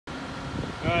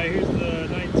Alright, here's the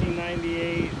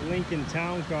 1998 Lincoln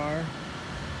Town Car.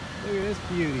 Look at this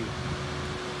beauty.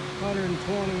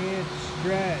 120-inch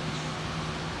stretch.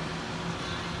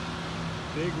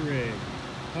 Big rig.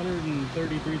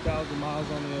 133,000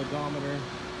 miles on the odometer.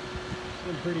 It's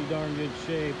in pretty darn good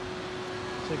shape.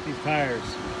 Check these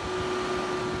tires.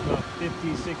 About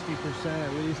 50-60%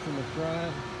 at least in the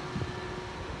front.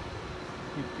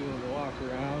 Keep doing the walk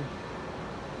around.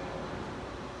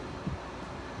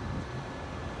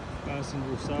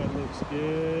 Passenger side looks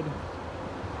good.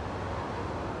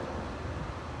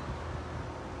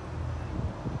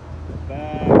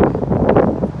 Back.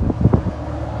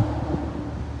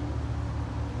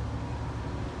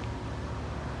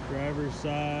 Driver's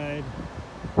side.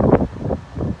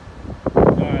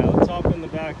 Alright, let's hop in the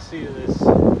back seat of this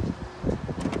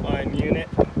fine unit.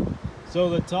 So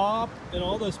the top and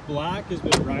all this black has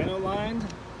been rhino lined,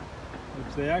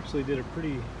 which they actually did a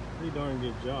pretty darn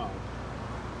good job.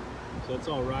 So it's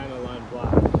all rhino lined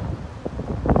black.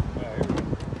 Alright, here we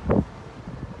go.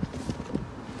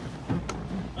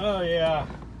 Oh yeah.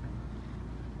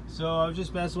 So I was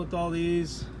just messing with all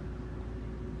these.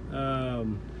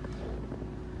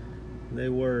 They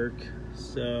work.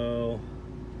 So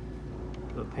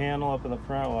the panel up in the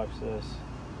front, watch this.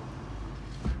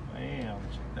 Bam,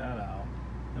 check that out.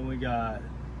 Then we got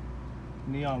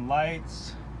neon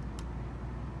lights.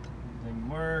 Everything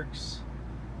works.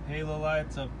 Halo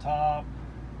lights up top.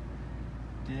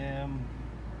 Dim.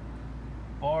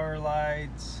 Bar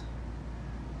lights.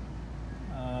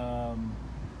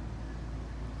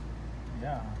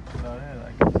 Yeah, that's about it.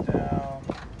 That goes down.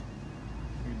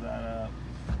 Leave that up.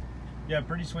 Yeah,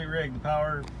 pretty sweet rig. The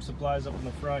power supply's up in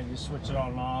the front. You switch it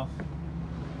on and off.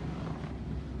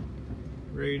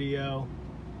 Radio.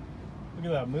 Look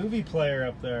at that movie player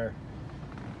up there.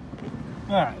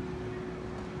 Alright.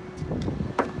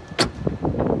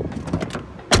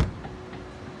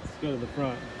 Let's go to the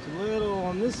front. It's a little,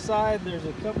 on this side, there's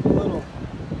a couple little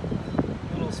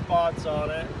spots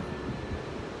on it.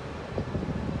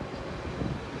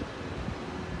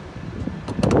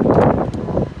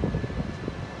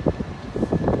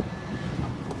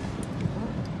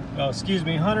 Oh, excuse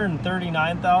me,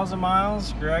 139,000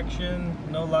 miles. Correction,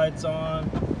 no lights on.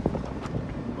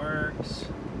 Works.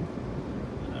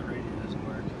 That radio doesn't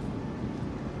work.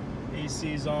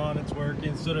 AC's on, it's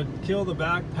working. So to kill the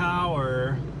back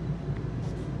power,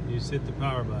 you just hit the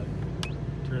power button.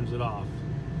 Turns it off.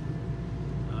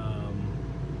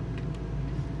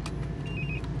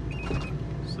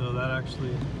 So that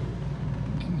actually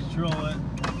control it.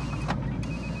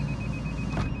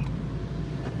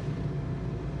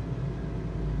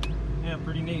 Yeah,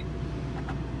 pretty neat.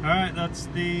 All right, that's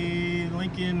the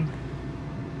Lincoln?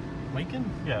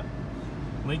 Yeah,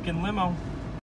 Lincoln Limo.